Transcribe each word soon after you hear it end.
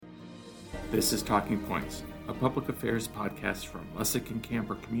This is Talking Points, a public affairs podcast from Lussick and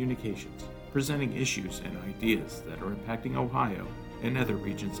Camper Communications, presenting issues and ideas that are impacting Ohio and other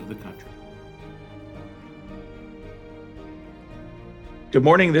regions of the country. Good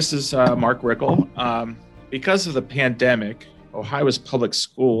morning, this is Mark Rickel. Because of the pandemic, Ohio's public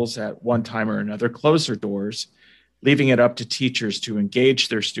schools at one time or another closed their doors, leaving it up to teachers to engage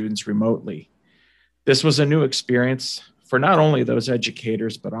their students remotely. This was a new experience for not only those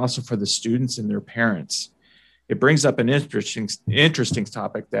educators, but also for the students and their parents. It brings up an interesting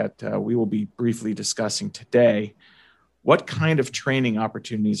topic that we will be briefly discussing today. What kind of training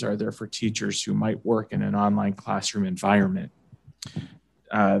opportunities are there for teachers who might work in an online classroom environment?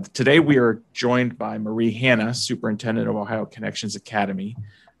 Today, we are joined by Marie Hanna, Superintendent of Ohio Connections Academy,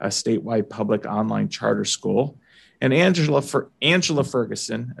 a statewide public online charter school, and Angela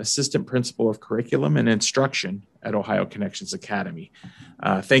Ferguson, Assistant Principal of Curriculum and Instruction at Ohio Connections Academy.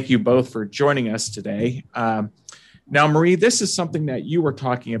 Thank you both for joining us today. Now, Marie, this is something that you were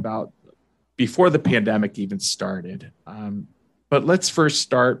talking about before the pandemic even started. But let's first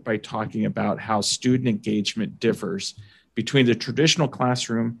start by talking about how student engagement differs between the traditional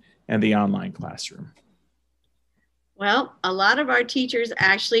classroom and the online classroom. Well, a lot of our teachers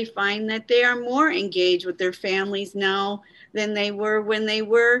actually find that they are more engaged with their families now than they were when they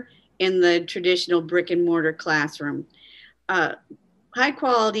were in the traditional brick and mortar classroom. High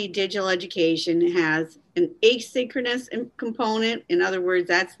quality digital education has an asynchronous component. In other words,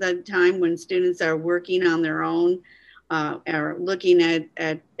 that's the time when students are working on their own, are looking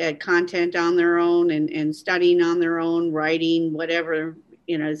at content on their own and studying on their own, writing, whatever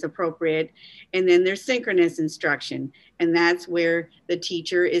is appropriate. And then there's synchronous instruction. And that's where the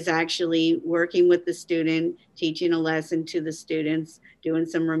teacher is actually working with the student, teaching a lesson to the students, doing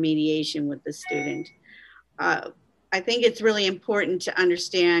some remediation with the student. I think it's really important to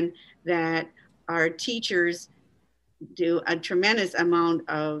understand that our teachers do a tremendous amount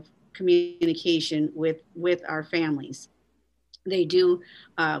of communication with our families. They do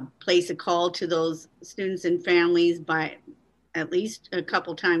place a call to those students and families by at least a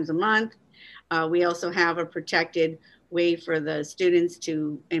couple times a month. We also have a protected way for the students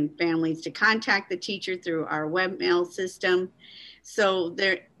and families to contact the teacher through our webmail system. So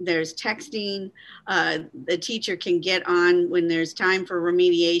there's texting. The teacher can get on when there's time for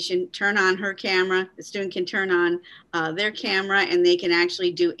remediation, turn on her camera. The student can turn on their camera, and they can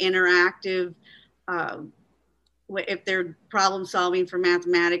actually do interactive. If they're problem solving for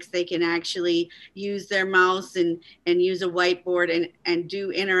mathematics, they can actually use their mouse and use a whiteboard and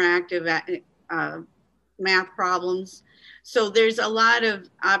do interactive math problems. So there's a lot of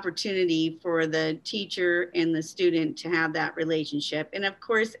opportunity for the teacher and the student to have that relationship. And of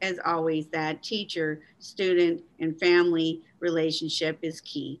course, as always, that teacher, student, and family relationship is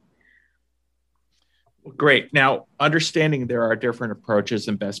key. Great. Now, understanding there are different approaches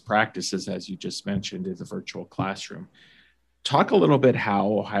and best practices, as you just mentioned, in the virtual classroom. Talk a little bit how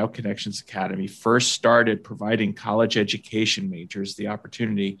Ohio Connections Academy first started providing college education majors the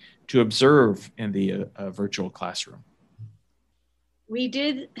opportunity to observe in the virtual classroom. We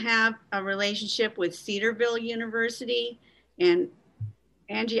did have a relationship with Cedarville University, and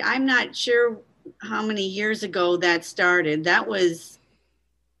Angie, I'm not sure how many years ago that started. That was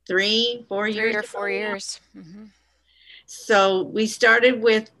 3 or 4 years. Mm-hmm. So we started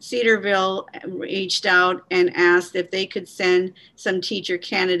with Cedarville, reached out and asked if they could send some teacher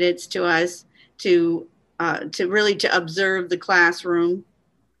candidates to us to observe the classroom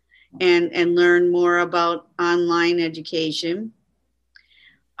and learn more about online education.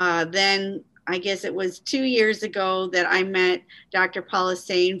 Then I guess it was 2 years ago that I met Dr. Paula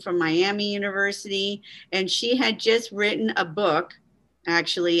Sain from Miami University, and she had just written a book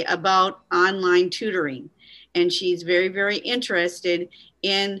actually about online tutoring. And she's very, very interested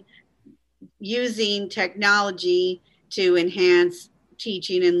in using technology to enhance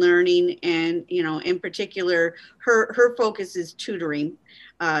teaching and learning. And, in particular, her focus is tutoring.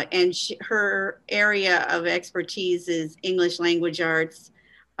 And her area of expertise is English language arts,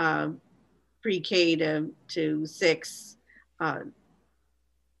 pre-K to 6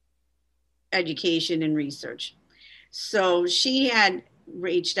 education and research. So she had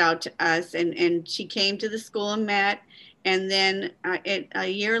reached out to us and she came to the school and met. And then a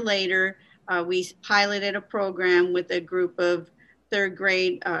year later, we piloted a program with a group of third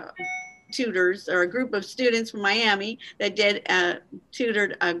grade tutors, or a group of students from Miami that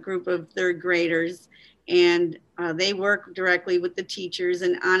tutored a group of third graders. And they work directly with the teachers.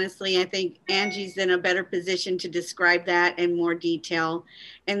 And honestly, I think Angie's in a better position to describe that in more detail.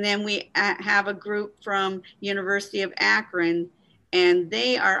 And then we have a group from University of Akron and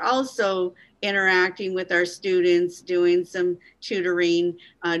they are also interacting with our students, doing some tutoring,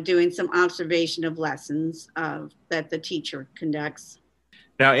 doing some observation of lessons that the teacher conducts.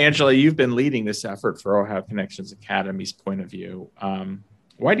 Now, Angela, you've been leading this effort for Ohio Connections Academy's point of view.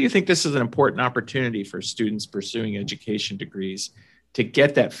 Why do you think this is an important opportunity for students pursuing education degrees to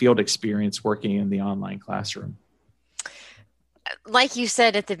get that field experience working in the online classroom? Like you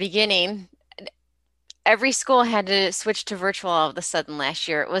said at the beginning, every school had to switch to virtual all of a sudden last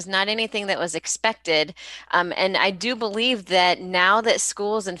year. It was not anything that was expected. And I do believe that now that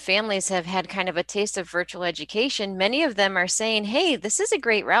schools and families have had kind of a taste of virtual education, many of them are saying, hey, this is a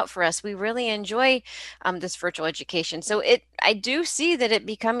great route for us. We really enjoy this virtual education. So I do see that it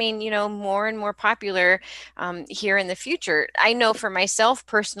becoming, more and more popular here in the future. I know for myself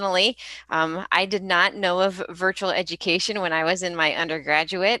personally, I did not know of virtual education when I was in my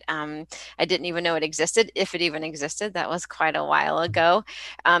undergraduate. I didn't even know it existed, if it even existed. That was quite a while ago.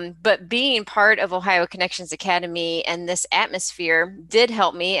 But being part of Ohio Connections Academy and this atmosphere did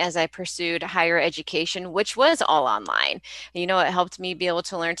help me as I pursued higher education, which was all online. It helped me be able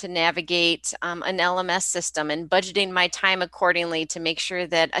to learn to navigate an LMS system and budgeting my time accordingly to make sure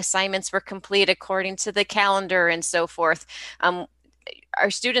that assignments were complete according to the calendar and so forth. Our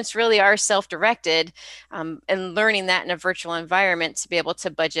students really are self-directed, and learning that in a virtual environment to be able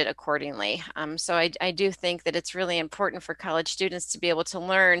to budget accordingly. So I do think that it's really important for college students to be able to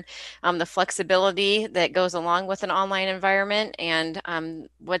learn the flexibility that goes along with an online environment and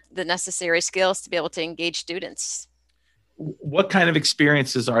what the necessary skills to be able to engage students. What kind of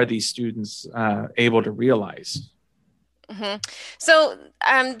experiences are these students able to realize? Mm-hmm. So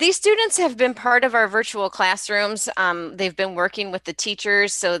these students have been part of our virtual classrooms. They've been working with the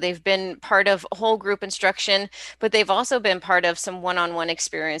teachers, so they've been part of whole group instruction, but they've also been part of some one-on-one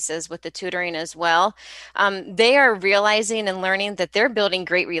experiences with the tutoring as well. They are realizing and learning that they're building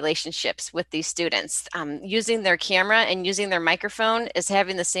great relationships with these students. Using their camera and using their microphone is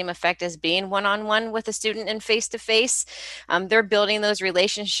having the same effect as being one-on-one with a student and face-to-face. They're building those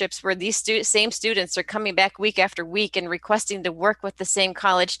relationships where these same students are coming back week after week and requesting to work with the same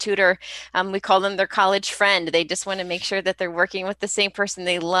college tutor. We call them their college friend. They just want to make sure that they're working with the same person.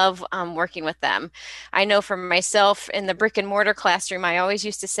 They love working with them. I know for myself in the brick and mortar classroom, I always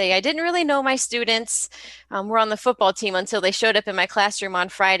used to say I didn't really know my students were on the football team until they showed up in my classroom on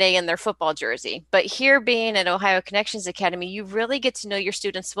Friday in their football jersey. But here being at Ohio Connections Academy, you really get to know your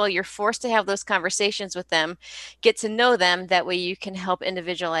students well. You're forced to have those conversations with them, get to know them. That way you can help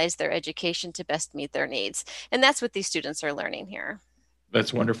individualize their education to best meet their needs. And that's what these students are learning here.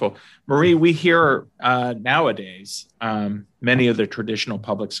 That's wonderful. Marie, we hear nowadays many of the traditional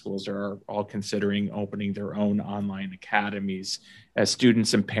public schools are all considering opening their own online academies as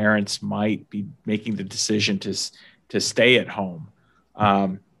students and parents might be making the decision to stay at home.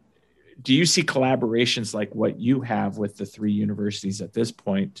 Do you see collaborations like what you have with the three universities at this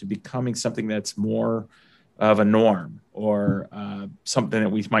point to becoming something that's more of a norm or something that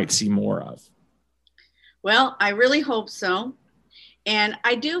we might see more of? Well, I really hope so. And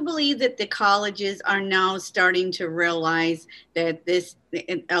I do believe that the colleges are now starting to realize that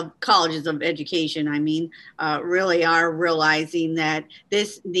colleges of education, really are realizing that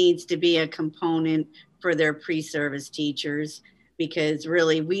this needs to be a component for their pre-service teachers, because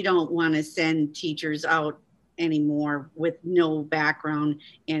really we don't want to send teachers out anymore with no background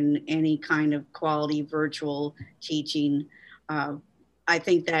in any kind of quality virtual teaching. I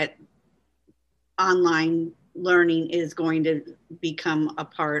think that online learning is going to become a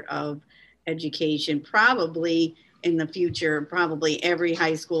part of education. Probably in the future, probably every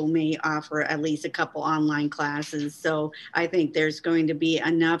high school may offer at least a couple online classes. So I think there's going to be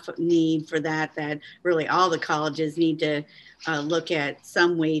enough need for that really all the colleges need to look at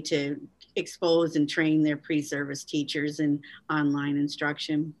some way to expose and train their pre-service teachers in online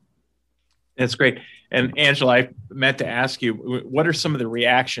instruction. That's great. And Angela, I meant to ask you, what are some of the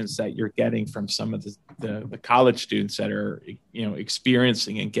reactions that you're getting from some of the college students that are,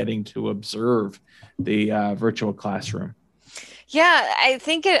 experiencing and getting to observe the virtual classroom? Yeah, I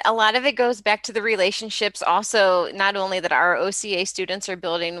think a lot of it goes back to the relationships also, not only that our OCA students are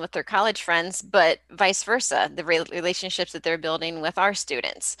building with their college friends, but vice versa, the relationships that they're building with our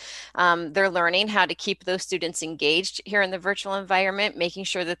students. They're learning how to keep those students engaged here in the virtual environment, making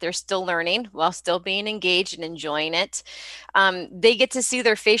sure that they're still learning while still being engaged and enjoying it. They get to see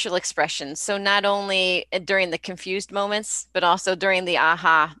their facial expressions. So not only during the confused moments, but also during the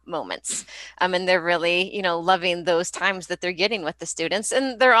aha moments. And they're really, loving those times that they're getting working with the students.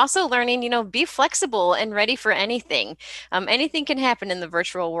 And they're also learning, be flexible and ready for anything. Anything can happen in the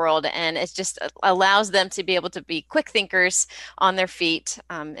virtual world, and it just allows them to be able to be quick thinkers on their feet,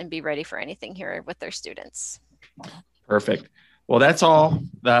 and be ready for anything here with their students. Perfect. Well, that's all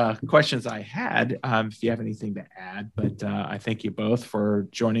the questions I had. If you have anything to add, but I thank you both for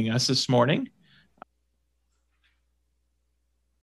joining us this morning.